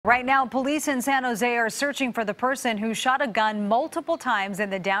Right now, police in San Jose are searching for the person who shot a gun multiple times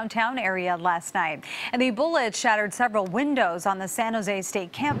in the downtown area last night. And the bullet shattered several windows on the San Jose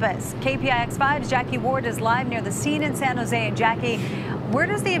State campus. KPIX 5's Jackie Ward is live near the scene in San Jose. And Jackie, where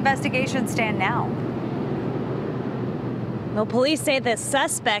does the investigation stand now? Well, police say the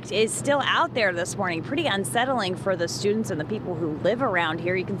suspect is still out there this morning. Pretty unsettling for the students and the people who live around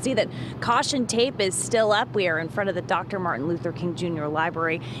here. You can see that caution tape is still up. We are in front of the Dr. Martin Luther King Jr.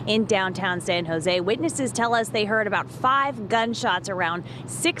 Library in downtown San Jose. Witnesses tell us they heard about 5 gunshots around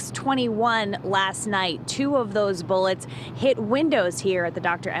 6:21 last night. 2 of those bullets hit windows here at the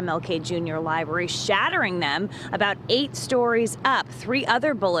Dr. MLK Jr. Library, shattering them about 8 stories up. 3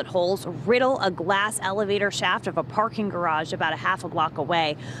 other bullet holes riddle a glass elevator shaft of a parking garage about a half a block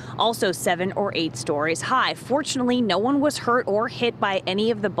away, also 7 or 8 stories high. Fortunately, no one was hurt or hit by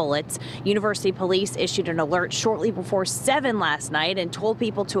any of the bullets. University police issued an alert shortly before 7 last night and told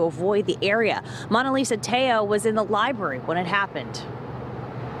people to avoid the area. Mona Lisa Teo was in the library when it happened.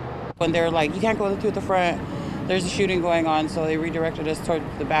 When they're like, you can't go through the front, there's a shooting going on, so they redirected us toward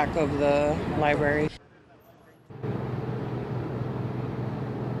the back of the library.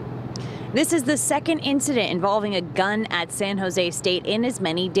 This is the second incident involving a gun at San Jose State in as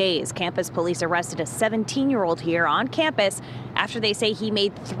many days. Campus police arrested a 17-year-old here on campus after they say he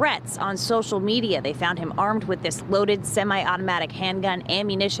made threats on social media. They found him armed with this loaded semi-automatic handgun,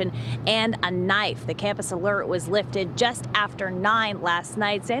 ammunition, and a knife. The campus alert was lifted just after 9 last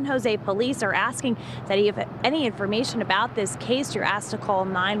night. San Jose police are asking that if you have any information about this case, you're asked to call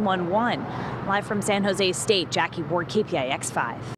 911. Live from San Jose State, Jackie Ward, KPIX 5.